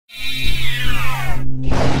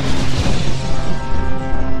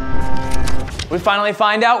We finally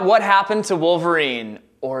find out what happened to Wolverine,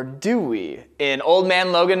 or do we, in Old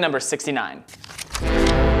Man Logan number 69.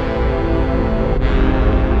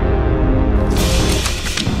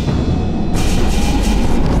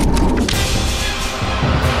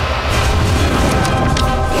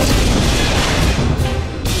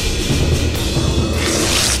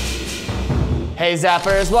 Hey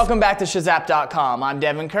Zappers, welcome back to Shazap.com. I'm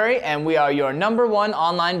Devin Curry, and we are your #1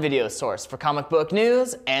 online video source for comic book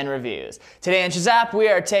news and reviews. Today in Shazap, we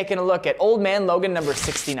are taking a look at Old Man Logan number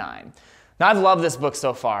 69. Now, I've loved this book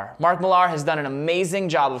so far. Mark Millar has done an amazing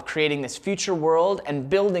job of creating this future world and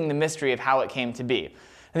building the mystery of how it came to be.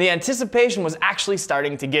 And the anticipation was actually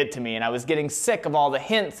starting to get to me, and I was getting sick of all the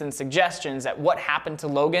hints and suggestions at what happened to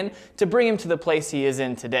Logan to bring him to the place he is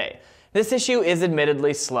in today. This issue is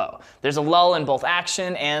admittedly slow. There's a lull in both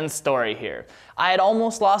action and story here. I had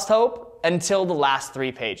almost lost hope until the last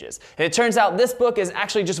 3 pages. And it turns out this book is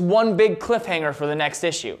actually just one big cliffhanger for the next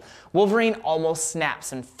issue. Wolverine almost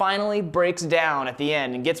snaps and finally breaks down at the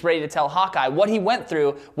end and gets ready to tell Hawkeye what he went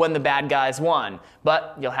through when the bad guys won.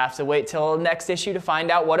 But you'll have to wait till the next issue to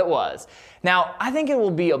find out what it was. Now, I think it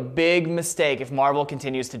will be a big mistake if Marvel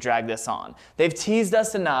continues to drag this on. They've teased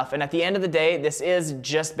us enough, and at the end of the day, this is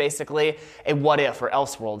just basically a what-if or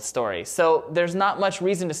Elseworld story. So there's not much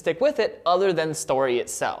reason to stick with it other than the story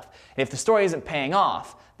itself. And if the story isn't paying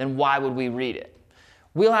off, then why would we read it?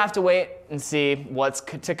 We'll have to wait and see what's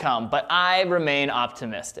to come, but I remain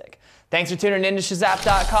optimistic. Thanks for tuning in to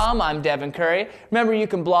Shazap.com. I'm Devin Curry. Remember, you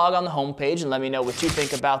can blog on the homepage and let me know what you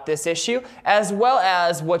think about this issue, as well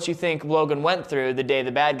as what you think Logan went through the day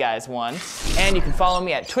the bad guys won. And you can follow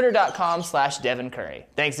me at twitter.com/DevinCurry.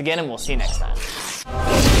 Thanks again, and we'll see you next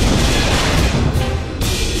time.